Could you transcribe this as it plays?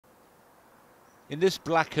In this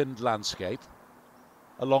blackened landscape,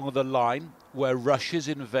 along the line where Russia's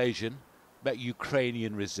invasion met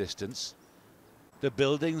Ukrainian resistance, the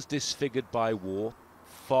buildings disfigured by war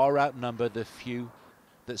far outnumber the few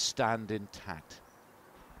that stand intact.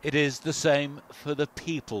 It is the same for the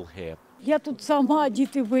people here. Я тут сама,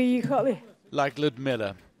 діти виїхали. Like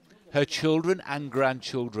Ludmilla, her children and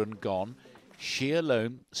grandchildren gone, she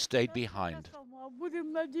alone stayed behind.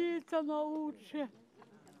 Будемо надіятися на лучше,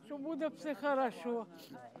 що буде все хорошо.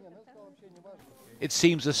 It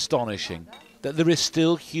seems astonishing that there is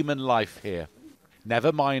still human life here,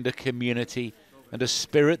 never mind a community and a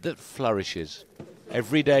spirit that flourishes.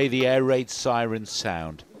 Every day the air raid sirens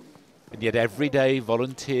sound, and yet every day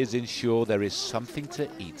volunteers ensure there is something to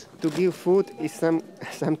eat. To give food is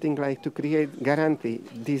something like to create guarantee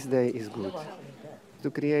this day is good, to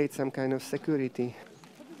create some kind of security.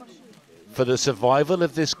 For the survival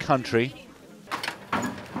of this country,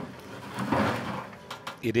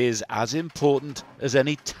 it is as important as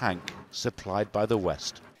any tank supplied by the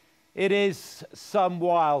West. It is some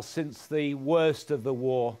while since the worst of the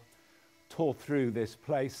war tore through this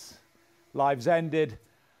place. Lives ended,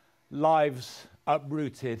 lives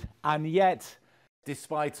uprooted, and yet,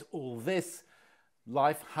 despite all this,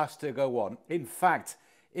 life has to go on. In fact,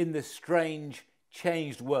 in this strange,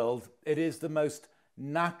 changed world, it is the most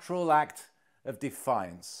natural act of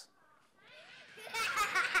defiance.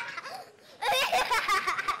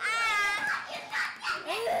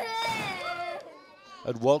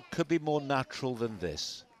 And what could be more natural than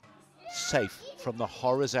this? Safe from the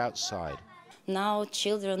horrors outside. Now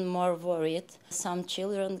children more worried. Some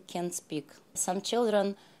children can't speak. Some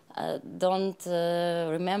children don't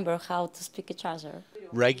remember how to speak each other.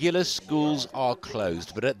 Regular schools are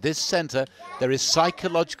closed, but at this centre there is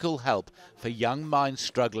psychological help for young minds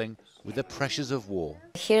struggling with the pressures of war.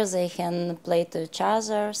 Here they can play to each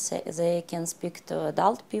other, they can speak to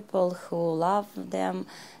adult people who love them,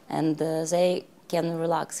 and they can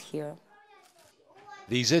relax here.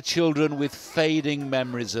 These are children with fading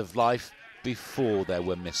memories of life before there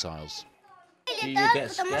were missiles. Do you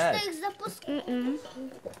get scared?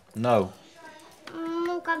 No.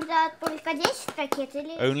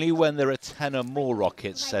 Only when there are 10 or more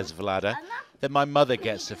rockets, says Vlada, then my mother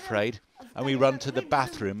gets afraid and we run to the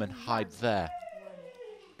bathroom and hide there.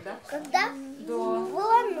 Когда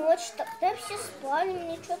была ночь, тогда все спали,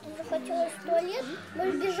 мне что-то захотелось в туалет.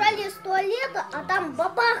 Мы бежали из туалета, а там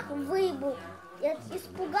бабах выбух. Я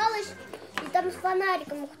испугалась, и там с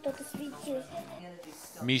фонариком кто-то светил.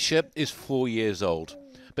 Misha is 4 years old,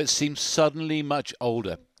 but seems suddenly much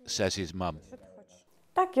older, says his mum.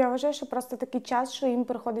 Так, я вважаю, що просто такий час, що їм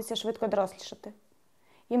приходиться швидко дорослішати.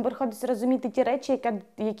 Їм приходиться розуміти ті речі,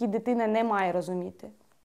 які дитина не має розуміти.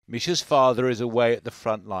 Misha's father is away at the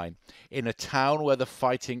front line, in a town where the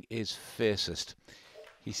fighting is fiercest.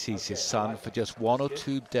 He sees his son for just 1 or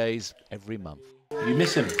 2 days every month. You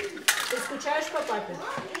miss him? Ти скучаєш по папі?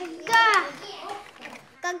 Да.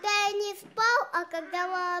 Когда я не спал, а когда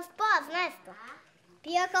мама спала, знаешь что?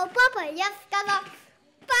 Приехал папа, я сказал: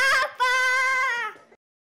 «Папа!»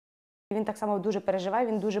 Він так само дуже переживає,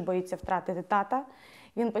 він дуже боїться втратити тата.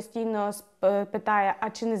 Він постійно питає, а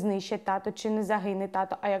чи не знищать тато, чи не загине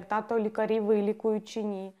тато, а як тато лікарі вилікують чи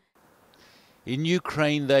ні. In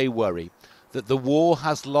Ukraine they worry that the war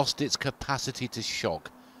has lost its capacity to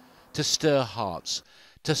shock, to stir hearts,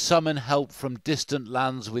 to summon help from distant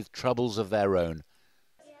lands with troubles of their own.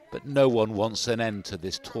 But no one wants an end to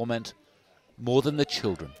this torment more than the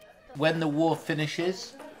children. When the war finishes,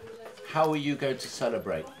 how are you going to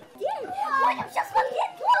celebrate?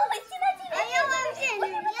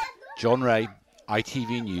 John Ray,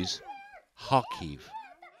 ITV News, Kharkiv.